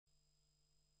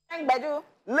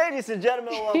Ladies and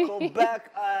gentlemen, welcome back.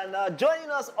 And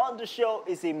joining us on the show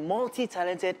is a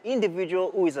multi-talented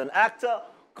individual who is an actor,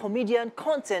 comedian,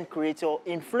 content creator,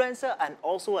 influencer, and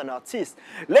also an artist.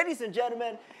 Ladies and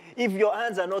gentlemen, if your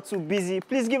hands are not too busy,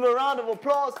 please give a round of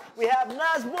applause. We have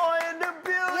Nasboi in the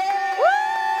building.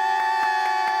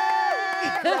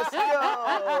 Let's go.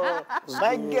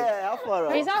 My girl, how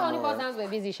far? He's not only because hands were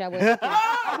busy, Shabo. I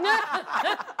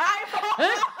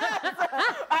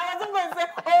wasn't going to say,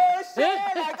 oh shit,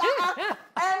 like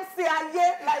MC,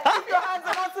 like if your hands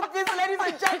are not too busy, ladies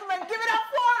and gentlemen, give it up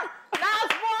for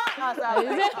Nasboi.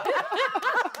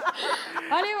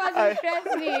 Only was stress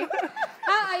me.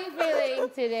 How are you feeling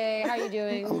today? How are you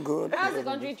doing? I'm good. How's the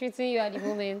country treating you at the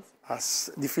moment?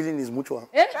 The feeling is mutual.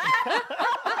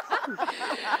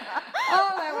 Oh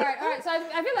my word. All right, so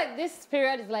I feel like this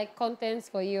period is like content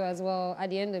for you as well at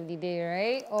the end of the day,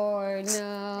 right? Or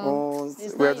no?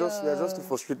 We're just too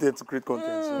frustrated to create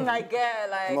content. So I get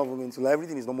like not moving to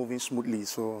everything is not moving smoothly.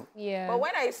 So yeah. But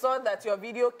when I saw that your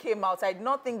video came out, I did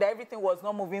not think that everything was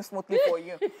not moving smoothly for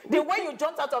you. The way you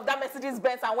jumped out of that Mercedes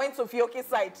Benz and went to Fioki's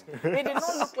side, it did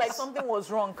not look like something was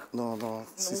wrong. No,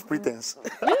 it's pretense.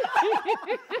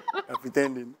 I'm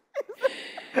pretending.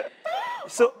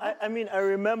 So I mean, I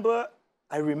remember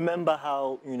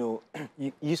how, you know,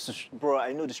 you used to, bro,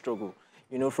 I know the struggle.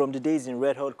 You know, from the days in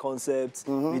Red Hot Concepts,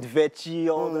 with Vecchi,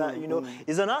 all that, you know.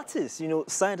 He's an artist, you know,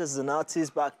 signed as an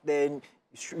artist back then.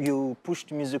 You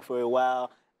pushed music for a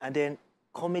while, and then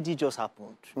comedy just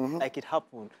happened. Like, it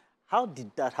happened. How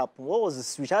did that happen? What was the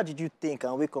switch? How did you think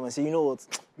and wake up and say, you know what,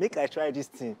 make I try this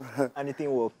thing, and the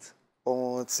thing worked?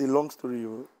 It's a long story.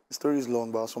 The story is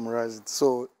long, but I'll summarize it.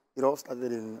 So it all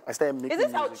started I started making Is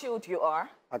this how music. chilled you are?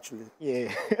 Actually.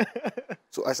 Yeah.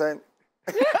 So I started...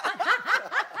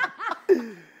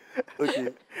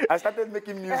 Okay. I started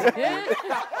making music.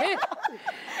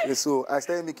 So I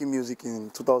started making music in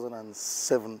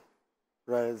 2007,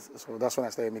 right? So that's when I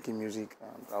started making music.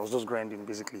 And I was just grinding,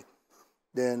 basically.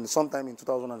 Then sometime in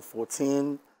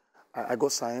 2014, I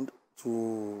got signed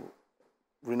to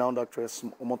renowned actress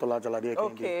Omotola Jalade.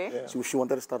 Okay. Yeah. So she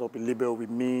wanted to start up a label with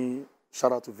me.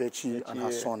 Shout out to Vecchi and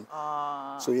her son.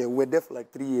 So yeah, we were there for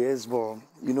like 3 years, but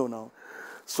you know now.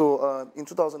 So in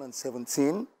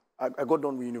 2017, I got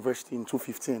done with university in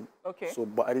 2015. Okay. So,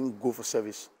 but I didn't go for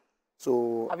service.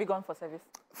 So have you gone for service?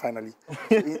 Finally.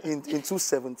 in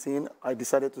 2017, I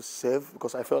decided to serve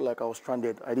because I felt like I was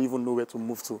stranded. I didn't even know where to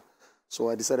move to. So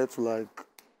I decided to like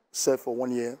serve for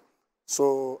 1 year.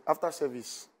 So after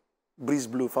service, breeze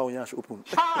blew, Faunyash open.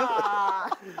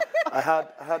 I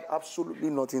had absolutely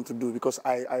nothing to do because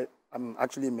I'm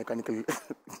actually a mechanical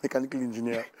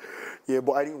engineer. Yeah,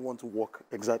 but I didn't want to work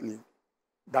exactly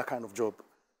that kind of job.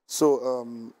 So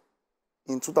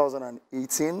in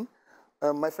 2018,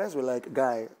 my friends were like,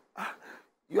 "Guy,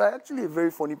 you are actually a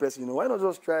very funny person. You know, why not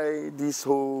just try this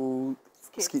whole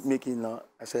skit making now?"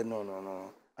 I said,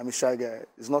 "No. I'm a shy guy.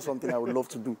 It's not something I would love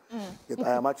to do. Yet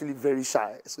I am actually very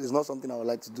shy, so it's not something I would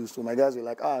like to do." So my guys were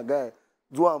like, "Guy,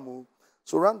 do amo."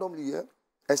 So randomly, yeah,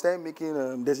 I started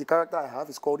making, there's a character I have,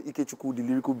 it's called Ikechukwu, the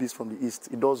lyrical beast from the East.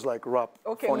 It does like rap,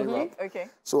 funny rap. Okay.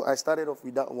 So I started off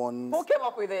with that one. Who came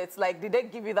up with it? Like, did they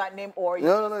give you that name or you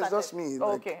No, it's just me.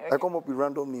 Okay. I come up with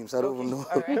random names, I don't even know.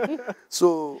 All right.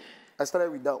 So I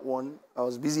started with that one. I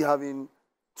was busy having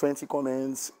 20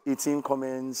 comments, 18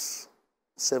 comments,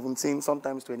 17,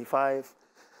 sometimes 25.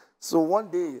 So one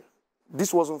day,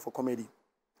 this wasn't for comedy.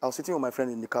 I was sitting with my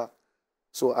friend in the car.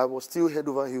 So I was still head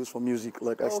over heels for music.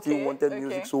 Like I still wanted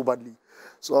music so badly.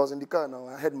 So I was in the car now.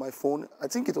 I had my phone. I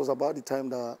think it was about the time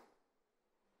that,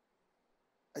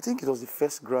 I think it was the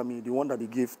first Grammy, the one that they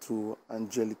gave to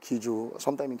Angelique Kidjo,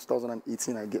 sometime in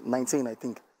 2018, 19, I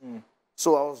think.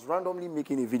 So I was randomly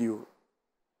making a video.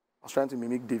 I was trying to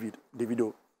mimic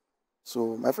Davido.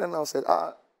 So my friend now said,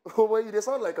 "Oh, boy, they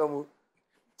sound like Amu."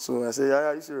 So I said, "Yeah,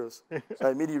 are you serious?" So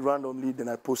I made it randomly, then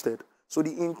I posted. So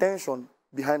the intention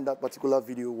behind that particular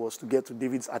video was to get to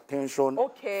David's attention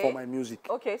for my music.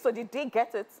 Okay, so did they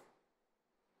get it?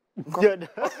 Good.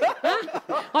 I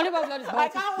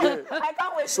can't wait to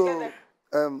get So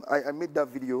I made that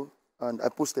video and I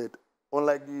posted.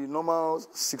 Unlike the normal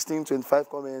 16, 25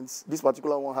 comments, this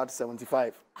particular one had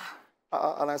 75.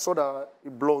 And I saw that a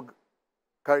blog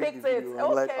carried the video.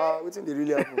 I'm like, what's in the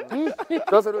really happen?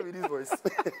 Just I don't with this voice.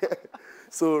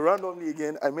 So randomly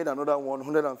again, I made another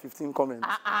 115 comments.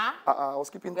 I was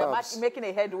keeping tabs. You're making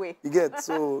a headway. You get,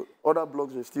 so other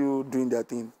blogs were still doing their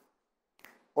thing.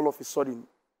 All of a sudden,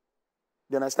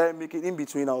 then I started making, in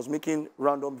between, I was making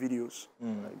random videos,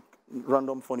 like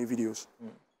random funny videos.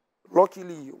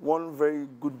 Luckily, one very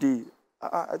good day,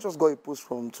 I just got a post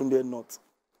from Tunde Not.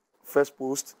 First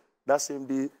post, that same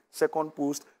day, second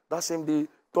post, that same day,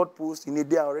 third post. In a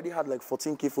day, I already had like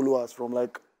 14K followers from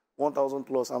like 1,000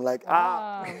 plus. I'm like,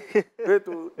 wait,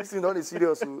 this is not a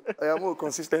serious. So I am more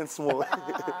consistent, small.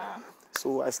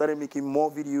 So I started making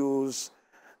more videos.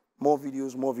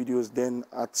 Then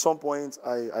at some point,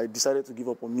 I decided to give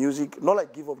up on music. Not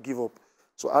like give up.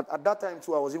 So at that time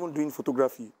too, I was even doing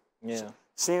photography. Yeah. So,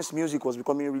 since music was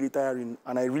becoming really tiring,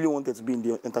 and I really wanted to be in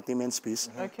the entertainment space,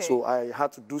 so I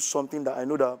had to do something that I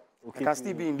know that I can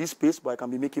still be in this space, but I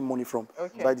can be making money from.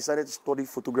 So I decided to study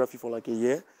photography for like a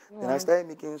year. Then I started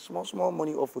making small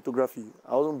money off photography.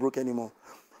 I wasn't broke anymore.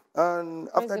 And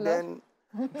after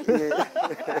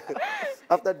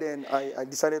then, I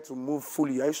decided to move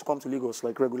fully. I used to come to Lagos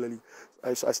like regularly.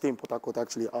 I stay in Port Harcourt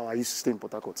actually. I used to stay in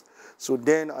Port Harcourt. So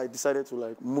then I decided to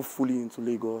like move fully into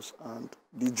Lagos, and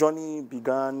the journey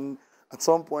began. At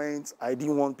some point, I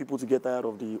didn't want people to get tired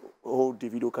of the whole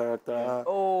Davido character.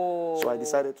 So I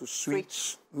decided to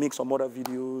switch, make some other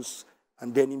videos,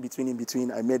 and then in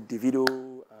between, I met Davido,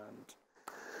 and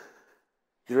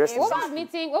the rest What was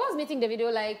meeting Davido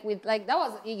like with, like, that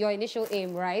was your initial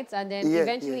aim, right? And then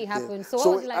eventually it happened. So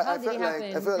what was it like? How did it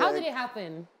happen? How did it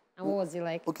happen? And what was it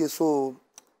like? Okay, so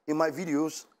in my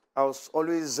videos, I was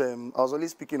always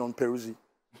speaking on Peruzzi.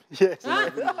 Yes.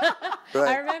 Right.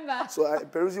 I remember. So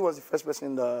Peruzzi was the first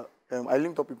person that I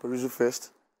linked up with Peruzzi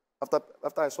first.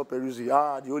 After I saw Peruzzi,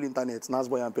 the whole internet,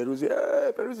 Nasboi and Peruzzi,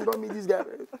 hey, Peruzzi, don't meet this guy.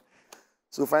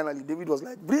 So finally, David was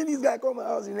like, bring this guy, come to my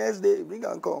house the next day, bring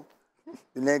and come.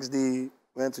 The next day,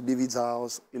 went to David's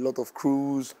house, a lot of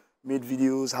crews, made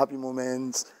videos, happy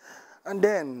moments. And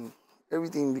then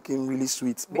everything became really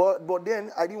sweet. But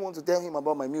then I didn't want to tell him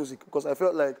about my music because I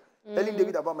felt like telling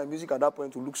David about my music at that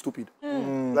point would look stupid.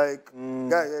 Like,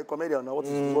 guy, comedian, what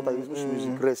are you supposed to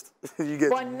music? Rest. You get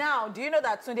But now, do you know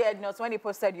that Tunde Ednos, when he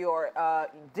posted your,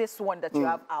 this one that you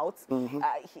have out,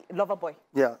 Loverboy?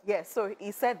 Yeah. Yeah, so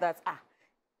he said that,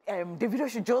 Davido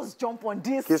should just jump on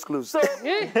this. Case closed. So, so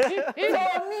me,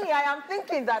 I am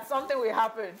thinking that something will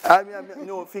happen. I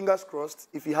mean, fingers crossed.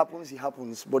 If it happens, it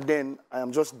happens. But then I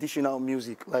am just dishing out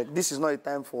music. Like, this is not a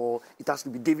time for it has to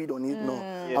be David on it. No,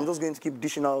 I'm just going to keep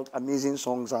dishing out amazing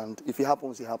songs, and if it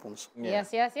happens, it happens.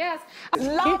 Yes.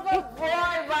 Loverboy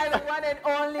by the one and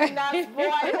only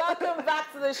Nasboi. Welcome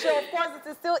back to the show. Of course, it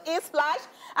is still A-Splash,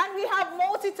 and we have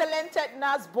multi-talented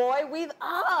Nasboi with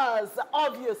us,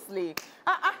 obviously.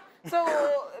 So,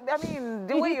 I mean,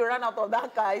 the way you ran out of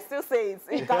that car, I still say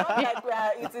it cannot like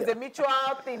it is a mutual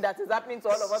thing that is happening to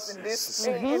all of us in this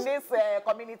community.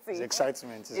 It's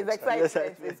excitement. It's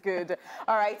excitement. It's good.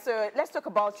 All right, so let's talk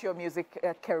about your music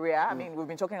career. I mean, we've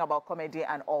been talking about comedy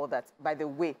and all that. By the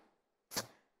way,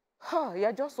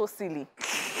 you're just so silly.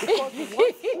 Because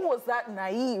who was that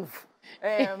naive?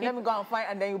 Let me go and find,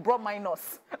 and then you brought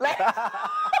minus. Like,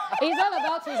 He's all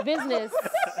about his business.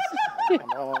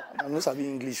 I'm not having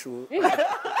English. Typical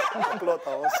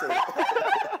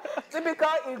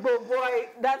Igbo boy,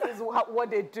 that is what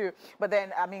they do. But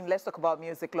then, I mean, let's talk about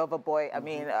music, Loverboy. I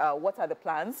mean, what are the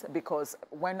plans? Because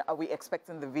when are we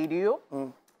expecting the video?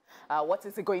 What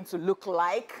is it going to look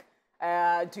like?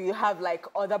 Do you have like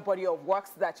other body of works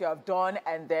that you have done?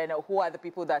 And then who are the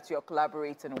people that you're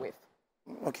collaborating with?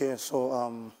 Okay,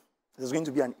 so there's going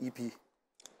to be an EP,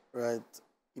 right?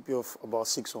 EP of about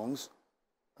 6 songs.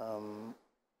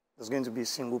 There's going to be a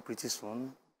single pretty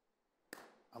soon.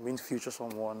 I'm going to feature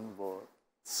someone, but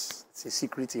it's a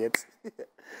secret yet.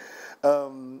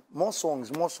 More songs,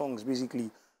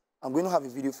 basically. I'm going to have a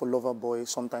video for Loverboy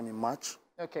sometime in March.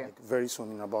 Okay. Like very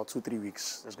soon, in about 2-3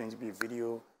 weeks. There's going to be a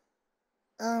video.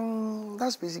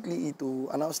 That's basically it, though.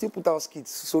 And I'll still put out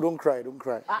skits, so don't cry. I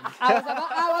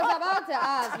was about to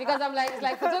ask, because I'm like, it's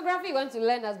like photography you want to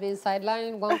learn has been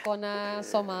sidelined one corner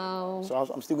somehow. So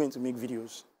I'm still going to make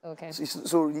videos. Okay.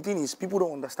 So the thing is, people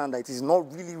don't understand that it is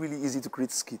not really easy to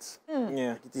create skits.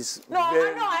 Yeah. It is No,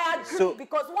 very... I know, I agree,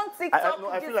 because one TikTok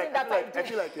I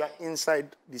feel like you are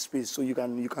inside the space, so you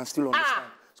can still understand.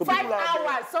 So 5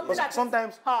 hours, something like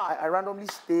sometimes I randomly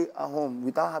stay at home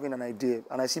without having an idea,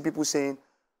 and I see people saying,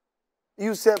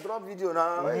 "You said drop video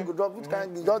now. You could drop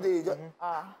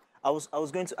I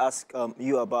was going to ask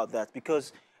you about that,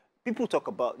 because people talk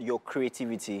about your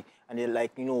creativity and they're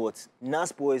like, you know what,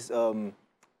 Nasboi's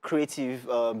creative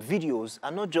videos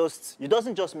are not just, it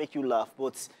doesn't just make you laugh,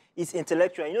 but it's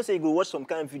intellectual. You know, say you go watch some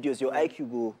kind of videos, your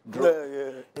IQ go drop.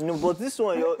 You know, but this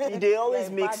one, they always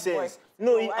make sense.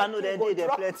 No, I know they're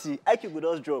plenty. IQ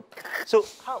go just drop. So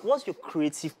what's your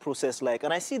creative process like?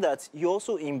 And I see that you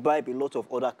also imbibe a lot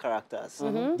of other characters.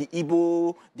 The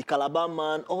Igbo, the Calabar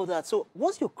man, all that. So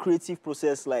what's your creative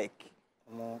process like?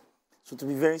 So to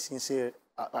be very sincere,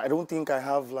 I don't think I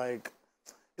have like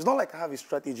it's not like I have a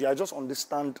strategy. I just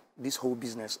understand this whole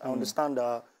business. I understand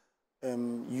that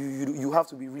you have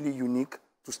to be really unique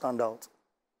to stand out.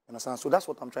 Understand? So that's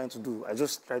what I'm trying to do. I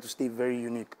just try to stay very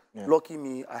unique. Yeah. Lucky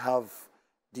me, I have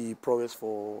the prowess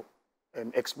for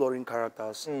exploring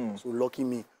characters. So lucky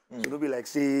me. So don't be like,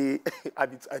 say, I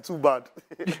too bad.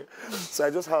 So I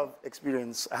just have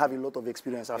experience. I have a lot of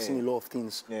experience. I've seen a lot of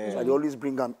things. So I always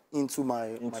bring them into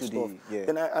my stuff.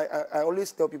 Then I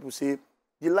always tell people, say,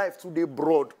 the life today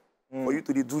broad for you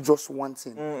to do just one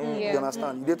thing. You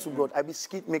understand? You did too broad. I be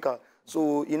skit maker.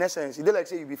 So in essence, you like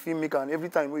say you be filmmaker, and every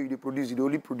time when you produce, you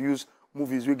only produce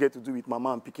movies we get to do with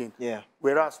Mama and Pikin.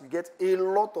 Whereas we get a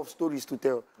lot of stories to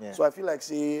tell. So I feel like,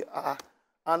 say,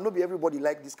 and not be everybody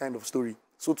like this kind of story.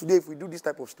 So today, if we do this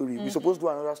type of story, we're supposed to do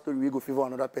another story, we go favor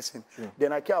another person.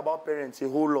 Then I care about parents a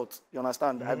whole lot. You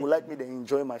understand? I go like me, they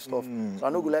enjoy my stuff. So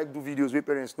I no go like do videos where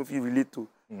parents don't feel relate to.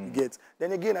 You get?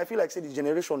 Then again, I feel like, say, the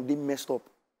generation, they messed up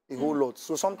a whole lot.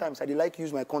 So sometimes I like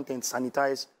use my content,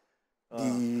 sanitize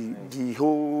the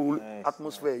whole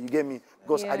atmosphere. You get me?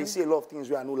 Because I see a lot of things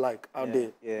where I don't like out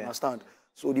there. You understand?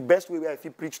 So the best way where I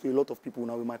feel preach to a lot of people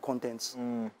now with my contents.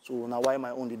 So now why am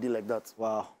I on the day like that?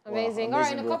 Wow. Amazing. Wow. All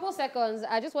right, in a couple seconds,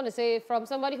 I just want to say, from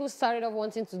somebody who started off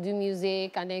wanting to do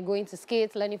music and then going to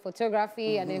skate, learning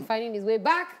photography, and then finding his way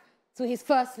back to his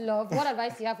first love, what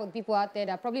advice do you have for the people out there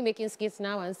that are probably making skits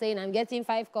now and saying, I'm getting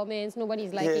 5 comments,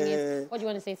 nobody's liking it? What do you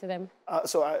want to say to them?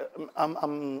 So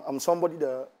I'm somebody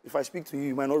that, if I speak to you,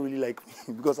 you might not really like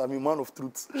me because I'm a man of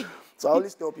truth. So I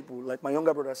always tell people, like my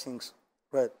younger brother sings,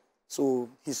 right? So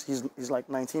he's like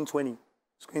 19, 20.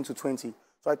 He's going to 20.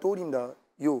 So I told him that,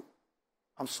 yo,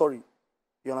 I'm sorry.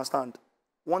 You understand?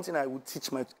 One thing I would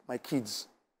teach my kids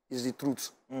is the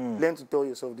truth. Learn to tell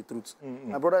yourself the truth.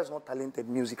 My brother is not talented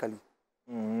musically.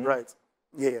 Right?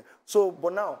 Yeah. So,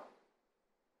 but now,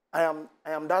 I am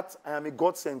a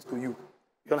godsend to you.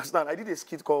 You understand? I did a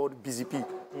skit called Busy P. I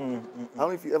don't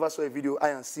know if you ever saw a video, I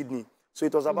and Sydney. So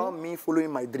it was about me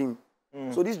following my dream.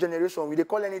 So this generation, we they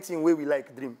call anything where we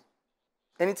like dream.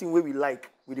 Anything where we like,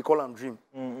 we they call them dream.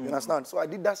 You understand? So I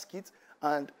did that skit,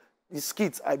 and the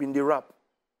skit, I been the rap.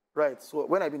 Right? So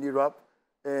when I been the rap,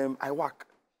 I work.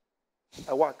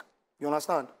 You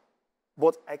understand?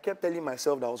 But I kept telling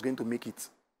myself that I was going to make it.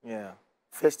 Yeah.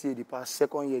 First year, the past,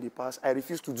 second year, the past. I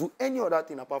refused to do any other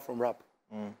thing apart from rap.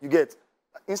 You get?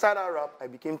 Inside that rap, I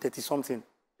became 30-something.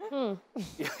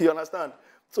 You understand?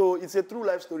 So it's a true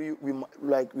life story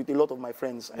with a lot of my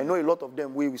friends. I know a lot of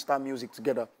them where we start music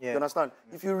together. You understand?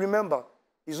 If you remember,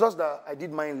 it's just that I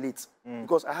did mine late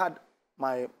because I had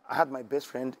my best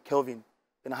friend Kelvin,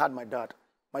 and I had my dad.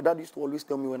 My dad used to always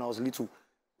tell me when I was little,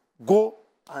 go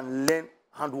and learn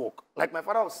handwork. Like my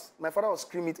father was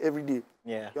screaming it every day.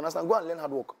 You understand? Go and learn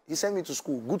handwork. He sent me to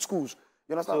school, good schools.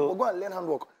 You understand? But go and learn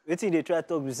handwork. The thing they try to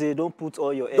talk, we say, don't put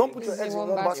all your eggs. Don't put your eggs in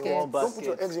one basket. Don't put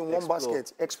your eggs in one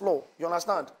basket. Explore. You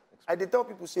understand? I did tell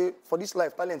people, say, for this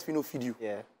life, talent will not feed you.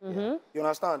 You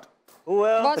understand?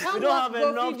 Well, we don't have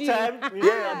enough time. We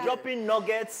are dropping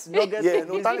nuggets.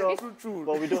 True.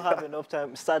 But we don't have enough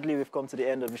time. Sadly, we've come to the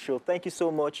end of the show. Thank you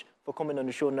so much for coming on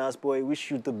the show, Nasboi.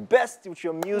 Wish you the best with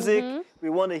your music. We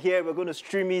want to hear it. We're going to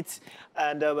stream it.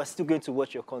 And we're still going to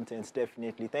watch your content,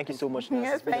 definitely. Thank you so much,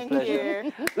 Nas. It's been a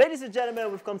pleasure. Ladies and gentlemen,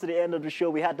 we've come to the end of the show.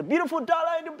 We had the beautiful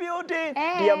Dollar in the building,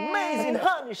 the amazing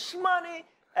Honey Shmoney.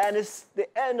 And it's the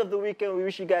end of the weekend. We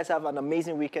wish you guys have an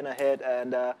amazing weekend ahead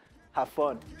and have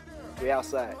fun. We're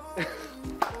outside.